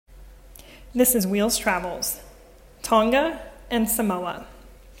This is Wheels Travels, Tonga and Samoa.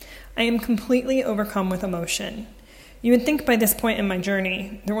 I am completely overcome with emotion. You would think by this point in my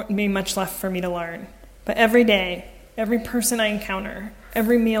journey, there wouldn't be much left for me to learn. But every day, every person I encounter,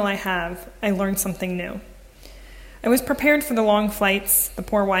 every meal I have, I learn something new. I was prepared for the long flights, the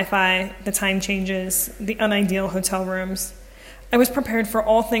poor Wi-Fi, the time changes, the unideal hotel rooms. I was prepared for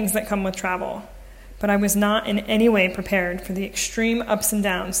all things that come with travel. But I was not in any way prepared for the extreme ups and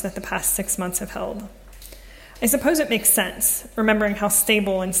downs that the past 6 months have held. I suppose it makes sense, remembering how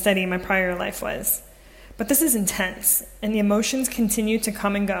stable and steady my prior life was. But this is intense, and the emotions continue to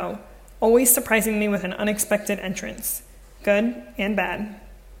come and go, always surprising me with an unexpected entrance, good and bad.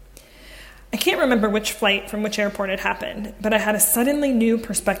 I can't remember which flight from which airport it happened, but I had a suddenly new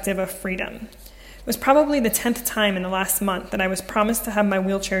perspective of freedom. It was probably the 10th time in the last month that I was promised to have my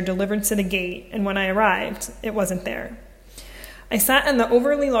wheelchair delivered to the gate, and when I arrived, it wasn't there. I sat in the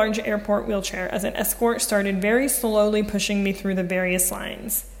overly large airport wheelchair as an escort started very slowly pushing me through the various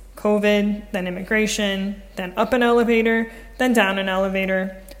lines. COVID, then immigration, then up an elevator, then down an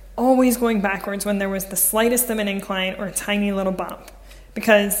elevator, always going backwards when there was the slightest of an incline or a tiny little bump.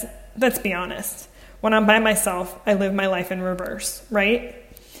 Because, let's be honest, when I'm by myself, I live my life in reverse, right?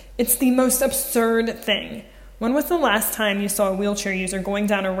 It's the most absurd thing. When was the last time you saw a wheelchair user going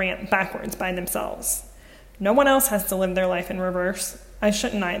down a ramp backwards by themselves? No one else has to live their life in reverse. I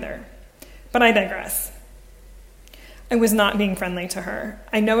shouldn't either. But I digress. I was not being friendly to her.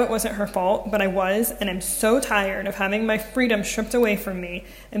 I know it wasn't her fault, but I was, and I'm so tired of having my freedom stripped away from me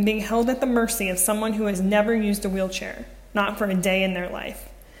and being held at the mercy of someone who has never used a wheelchair, not for a day in their life.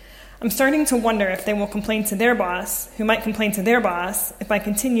 I'm starting to wonder if they will complain to their boss, who might complain to their boss, if I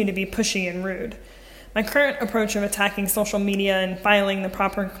continue to be pushy and rude. My current approach of attacking social media and filing the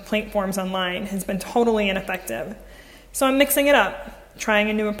proper complaint forms online has been totally ineffective. So I'm mixing it up, trying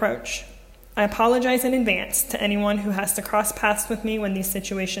a new approach. I apologize in advance to anyone who has to cross paths with me when these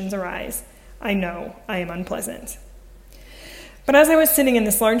situations arise. I know I am unpleasant. But as I was sitting in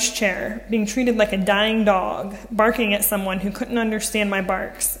this large chair, being treated like a dying dog, barking at someone who couldn't understand my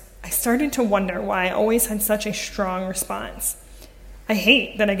barks, I started to wonder why I always had such a strong response. I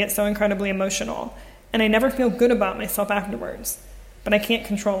hate that I get so incredibly emotional, and I never feel good about myself afterwards, but I can't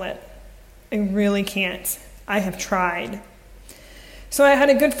control it. I really can't. I have tried. So I had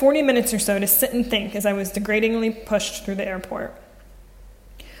a good 40 minutes or so to sit and think as I was degradingly pushed through the airport.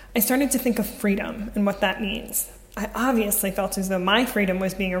 I started to think of freedom and what that means. I obviously felt as though my freedom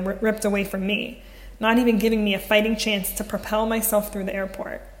was being ripped away from me, not even giving me a fighting chance to propel myself through the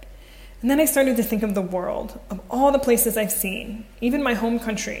airport. And then I started to think of the world, of all the places I've seen, even my home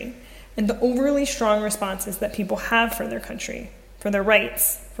country, and the overly strong responses that people have for their country, for their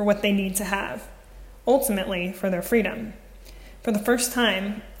rights, for what they need to have, ultimately for their freedom. For the first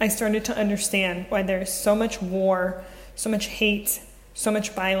time, I started to understand why there is so much war, so much hate, so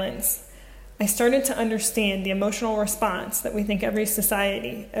much violence. I started to understand the emotional response that we think every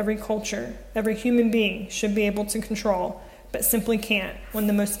society, every culture, every human being should be able to control, but simply can't when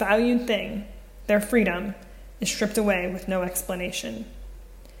the most valued thing, their freedom, is stripped away with no explanation.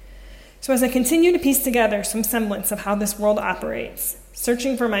 So as I continue to piece together some semblance of how this world operates,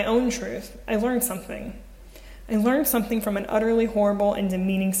 searching for my own truth, I learned something. I learned something from an utterly horrible and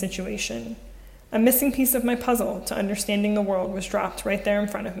demeaning situation. A missing piece of my puzzle to understanding the world was dropped right there in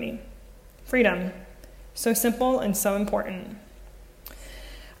front of me. Freedom. So simple and so important.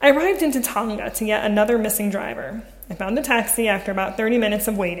 I arrived into Tonga to get another missing driver. I found a taxi after about 30 minutes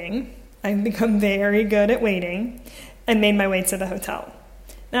of waiting. I've become very good at waiting and made my way to the hotel.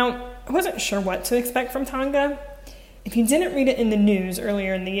 Now, I wasn't sure what to expect from Tonga. If you didn't read it in the news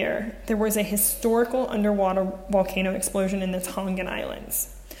earlier in the year, there was a historical underwater volcano explosion in the Tongan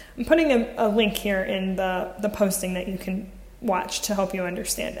Islands. I'm putting a link here in the posting that you can watch to help you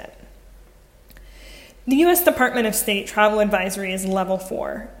understand it. The U.S. Department of State travel advisory is level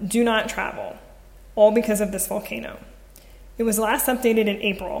 4, do not travel, all because of this volcano. It was last updated in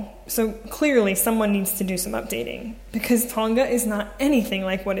April, so clearly someone needs to do some updating, because Tonga is not anything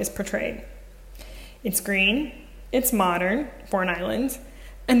like what is portrayed. It's green, it's modern for an island,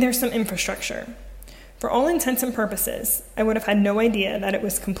 and there's some infrastructure. For all intents and purposes, I would have had no idea that it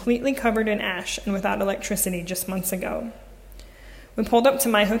was completely covered in ash and without electricity just months ago. We pulled up to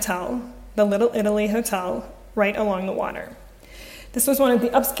my hotel, the Little Italy Hotel, right along the water. This was one of the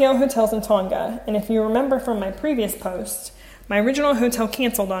upscale hotels in Tonga, and if you remember from my previous post, my original hotel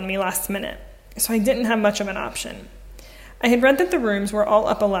canceled on me last minute, so I didn't have much of an option. I had read that the rooms were all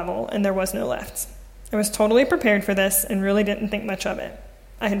up a level and there was no lift. I was totally prepared for this and really didn't think much of it.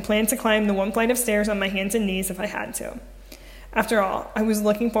 I had planned to climb the one flight of stairs on my hands and knees if I had to. After all, I was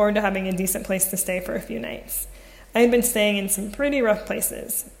looking forward to having a decent place to stay for a few nights. I had been staying in some pretty rough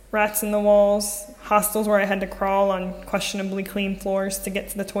places. Rats in the walls, hostels where I had to crawl on questionably clean floors to get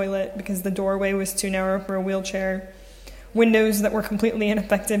to the toilet because the doorway was too narrow for a wheelchair, windows that were completely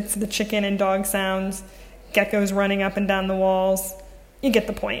ineffective to the chicken and dog sounds, geckos running up and down the walls. You get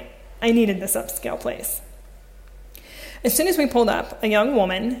the point. I needed this upscale place. As soon as we pulled up, a young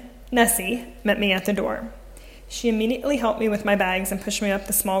woman, Nessie, met me at the door. She immediately helped me with my bags and pushed me up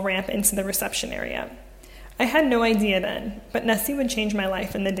the small ramp into the reception area. I had no idea then, but Nessie would change my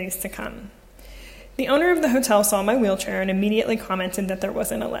life in the days to come. The owner of the hotel saw my wheelchair and immediately commented that there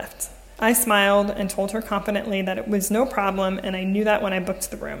wasn't a lift. I smiled and told her confidently that it was no problem, and I knew that when I booked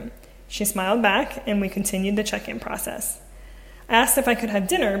the room. She smiled back, and we continued the check-in process. I asked if I could have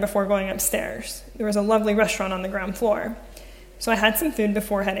dinner before going upstairs. There was a lovely restaurant on the ground floor, so I had some food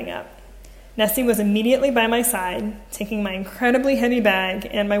before heading up. Nessie was immediately by my side, taking my incredibly heavy bag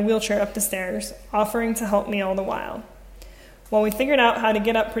and my wheelchair up the stairs, offering to help me all the while. While we figured out how to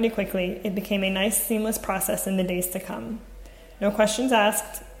get up pretty quickly, it became a nice, seamless process in the days to come. No questions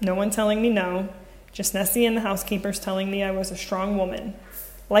asked, no one telling me no, just Nessie and the housekeepers telling me I was a strong woman,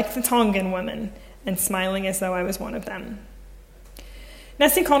 like the Tongan women, and smiling as though I was one of them.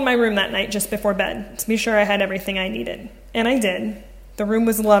 Nessie called my room that night just before bed to be sure I had everything I needed, and I did. The room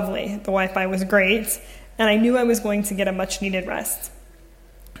was lovely, the Wi-Fi was great, and I knew I was going to get a much-needed rest.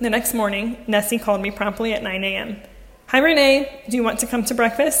 The next morning, Nessie called me promptly at 9 a.m. "Hi, Renee, do you want to come to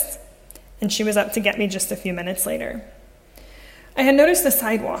breakfast?" And she was up to get me just a few minutes later. I had noticed a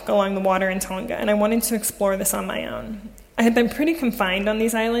sidewalk along the water in Tonga, and I wanted to explore this on my own. I had been pretty confined on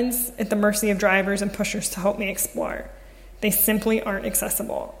these islands, at the mercy of drivers and pushers to help me explore. They simply aren't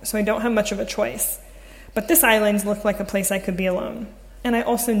accessible, so I don't have much of a choice. But this island looked like a place I could be alone. And I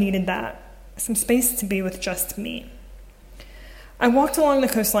also needed that, some space to be with just me. I walked along the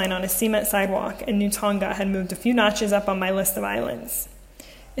coastline on a cement sidewalk, and knew Tonga had moved a few notches up on my list of islands.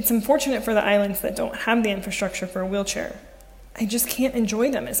 It's unfortunate for the islands that don't have the infrastructure for a wheelchair. I just can't enjoy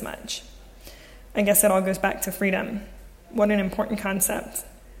them as much. I guess it all goes back to freedom. What an important concept.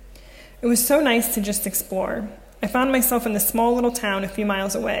 It was so nice to just explore. I found myself in this small little town a few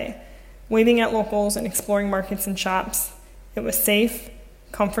miles away, waving at locals and exploring markets and shops. It was safe,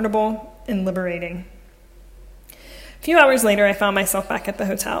 comfortable, and liberating. A few hours later, I found myself back at the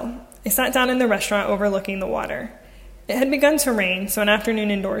hotel. I sat down in the restaurant overlooking the water. It had begun to rain, so an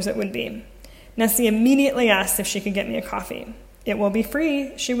afternoon indoors it would be. Nessie immediately asked if she could get me a coffee. "It will be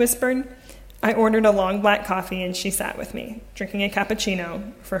free," she whispered. I ordered a long black coffee, and she sat with me, drinking a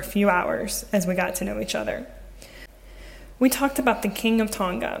cappuccino, for a few hours as we got to know each other. We talked about the king of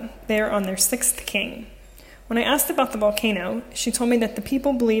Tonga. They are on their 6th king. When I asked about the volcano, she told me that the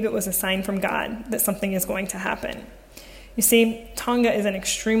people believe it was a sign from God that something is going to happen. You see, Tonga is an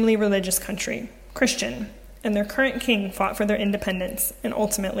extremely religious country, Christian, and their current king fought for their independence and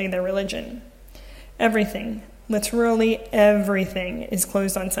ultimately their religion. Everything, literally everything, is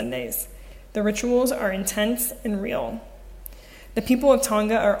closed on Sundays. The rituals are intense and real. The people of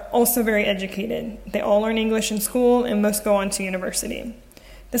Tonga are also very educated. They all learn English in school, and most go on to university.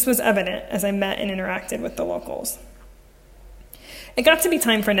 This was evident as I met and interacted with the locals. It got to be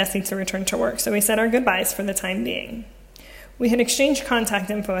time for Nessie to return to work, so we said our goodbyes for the time being. We had exchanged contact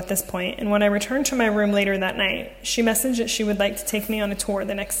info at this point, and when I returned to my room later that night, she messaged that she would like to take me on a tour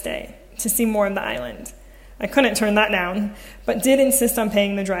the next day to see more of the island. I couldn't turn that down, but did insist on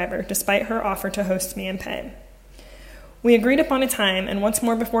paying the driver, despite her offer to host me and pay. We agreed upon a time, and once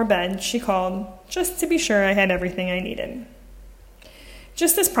more before bed, she called, just to be sure I had everything I needed.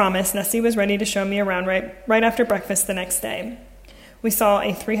 Just as promised, Nessie was ready to show me around right after breakfast the next day. We saw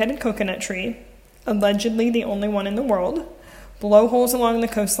a 3-headed coconut tree, allegedly the only one in the world, blowholes along the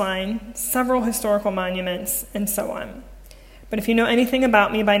coastline, several historical monuments, and so on. But if you know anything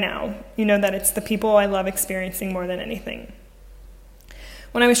about me by now, you know that it's the people I love experiencing more than anything.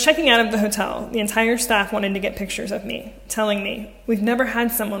 When I was checking out of the hotel, the entire staff wanted to get pictures of me, telling me, "We've never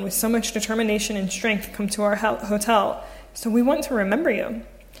had someone with so much determination and strength come to our hotel, so we want to remember you."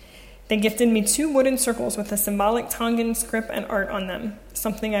 They gifted me 2 wooden circles with a symbolic Tongan script and art on them,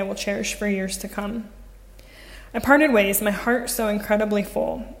 something I will cherish for years to come. I parted ways, my heart so incredibly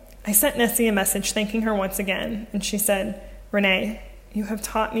full. I sent Nessie a message thanking her once again, and she said, "Renee, you have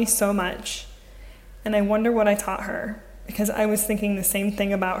taught me so much." And I wonder what I taught her, because I was thinking the same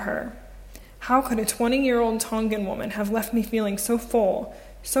thing about her. How could a 20-year-old Tongan woman have left me feeling so full,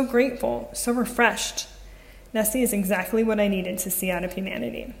 so grateful, so refreshed? Nessie is exactly what I needed to see out of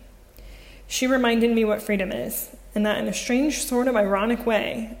humanity. She reminded me what freedom is, and that in a strange sort of ironic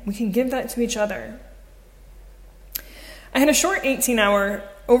way, we can give that to each other. I had a short 18-hour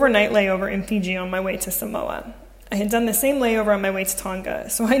overnight layover in Fiji on my way to Samoa. I had done the same layover on my way to Tonga,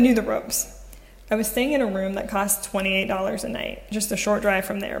 so I knew the ropes. I was staying in a room that cost $28 a night, just a short drive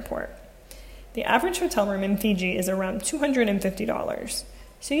from the airport. The average hotel room in Fiji is around $250,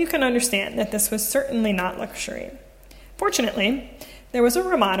 so you can understand that this was certainly not luxury. Fortunately, there was a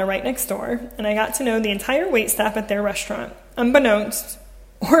Ramada right next door, and I got to know the entire waitstaff at their restaurant, unbeknownst,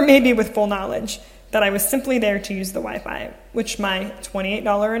 or maybe with full knowledge, that I was simply there to use the Wi-Fi, which my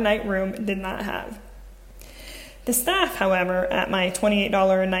 $28 a night room did not have. The staff, however, at my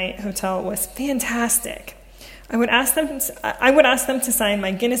 $28 a night hotel was fantastic. I would ask them to sign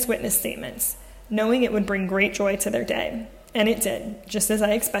my Guinness witness statements, knowing it would bring great joy to their day. And it did, just as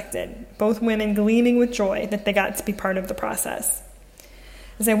I expected, both women gleaming with joy that they got to be part of the process.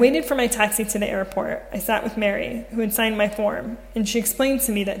 As I waited for my taxi to the airport, I sat with Mary, who had signed my form, and she explained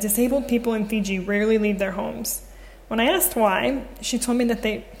to me that disabled people in Fiji rarely leave their homes. When I asked why, she told me that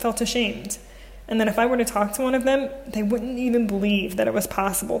they felt ashamed, and that if I were to talk to one of them, they wouldn't even believe that it was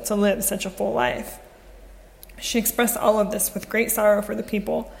possible to live such a full life. She expressed all of this with great sorrow for the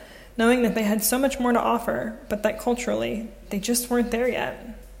people, knowing that they had so much more to offer, but that culturally, they just weren't there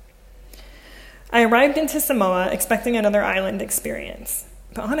yet. I arrived into Samoa expecting another island experience.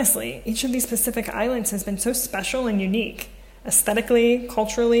 But honestly, each of these Pacific islands has been so special and unique. Aesthetically,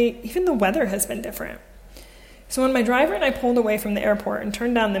 culturally, even the weather has been different. So when my driver and I pulled away from the airport and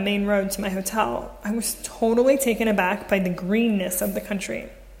turned down the main road to my hotel, I was totally taken aback by the greenness of the country.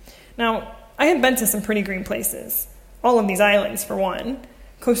 Now, I had been to some pretty green places. All of these islands, for one.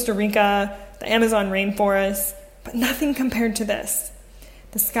 Costa Rica, the Amazon rainforest, but nothing compared to this.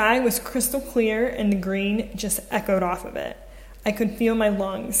 The sky was crystal clear and the green just echoed off of it. I could feel my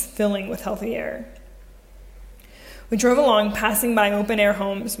lungs filling with healthy air. We drove along, passing by open-air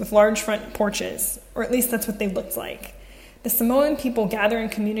homes with large front porches, or at least that's what they looked like. The Samoan people gather in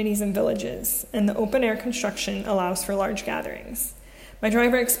communities and villages, and the open-air construction allows for large gatherings. My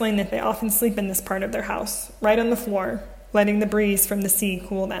driver explained that they often sleep in this part of their house, right on the floor, letting the breeze from the sea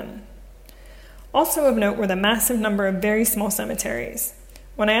cool them. Also of note were the massive number of very small cemeteries.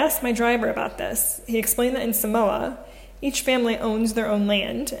 When I asked my driver about this, he explained that in Samoa, each family owns their own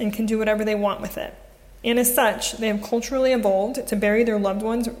land and can do whatever they want with it. And as such, they have culturally evolved to bury their loved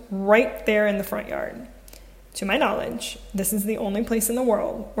ones right there in the front yard. To my knowledge, this is the only place in the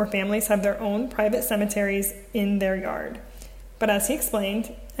world where families have their own private cemeteries in their yard. But as he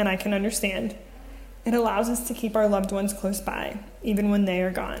explained, and I can understand, it allows us to keep our loved ones close by, even when they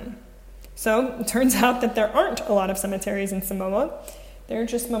are gone. So it turns out that there aren't a lot of cemeteries in Samoa. There are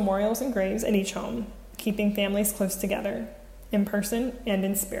just memorials and graves at each home, keeping families close together, in person and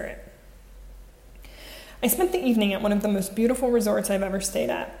in spirit. I spent the evening at one of the most beautiful resorts I've ever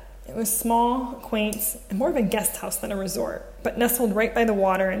stayed at. It was small, quaint, and more of a guest house than a resort, but nestled right by the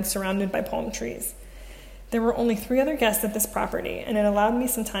water and surrounded by palm trees. There were only 3 other guests at this property, and it allowed me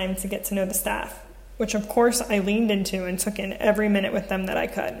some time to get to know the staff, which of course I leaned into and took in every minute with them that I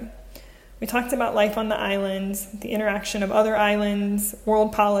could. We talked about life on the islands, the interaction of other islands,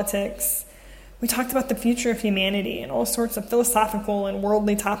 world politics. We talked about the future of humanity and all sorts of philosophical and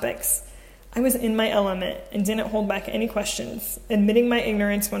worldly topics. I was in my element and didn't hold back any questions, admitting my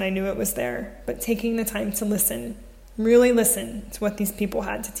ignorance when I knew it was there, but taking the time to listen, really listen to what these people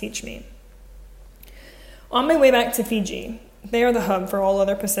had to teach me. On my way back to Fiji, they are the hub for all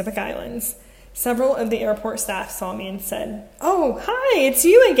other Pacific islands, several of the airport staff saw me and said, "Oh, hi, it's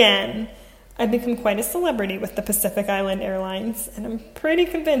you again." I've become quite a celebrity with the Pacific Island Airlines, and I'm pretty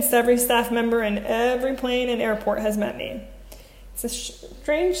convinced every staff member in every plane and airport has met me. It's a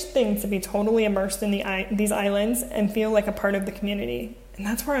strange thing to be totally immersed in these islands and feel like a part of the community. And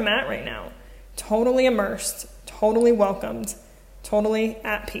that's where I'm at right now. Totally immersed, totally welcomed, totally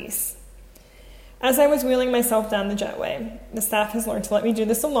at peace. As I was wheeling myself down the jetway, the staff has learned to let me do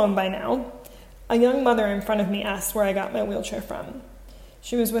this alone by now. A young mother in front of me asked where I got my wheelchair from.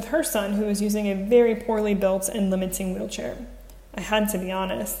 She was with her son, who was using a very poorly built and limiting wheelchair. I had to be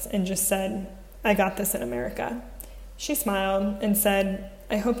honest and just said, "I got this in America." She smiled and said,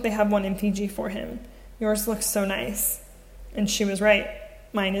 "I hope they have one in Fiji for him. Yours looks so nice." And she was right.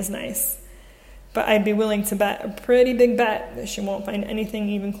 Mine is nice. But I'd be willing to bet a pretty big bet that she won't find anything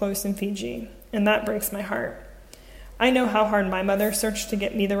even close in Fiji. And that breaks my heart. I know how hard my mother searched to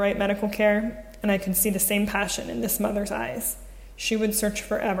get me the right medical care, and I can see the same passion in this mother's eyes. She would search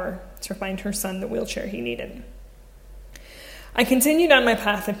forever to find her son the wheelchair he needed. I continued on my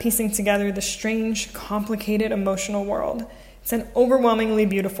path of piecing together the strange, complicated, emotional world. It's an overwhelmingly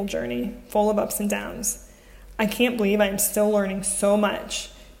beautiful journey, full of ups and downs. I can't believe I am still learning so much,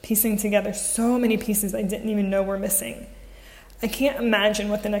 piecing together so many pieces I didn't even know were missing. I can't imagine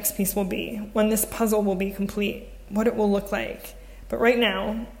what the next piece will be, when this puzzle will be complete, what it will look like. But right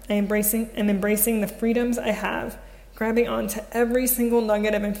now, I'm embracing the freedoms I have, grabbing onto every single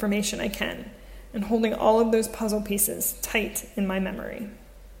nugget of information I can, and holding all of those puzzle pieces tight in my memory.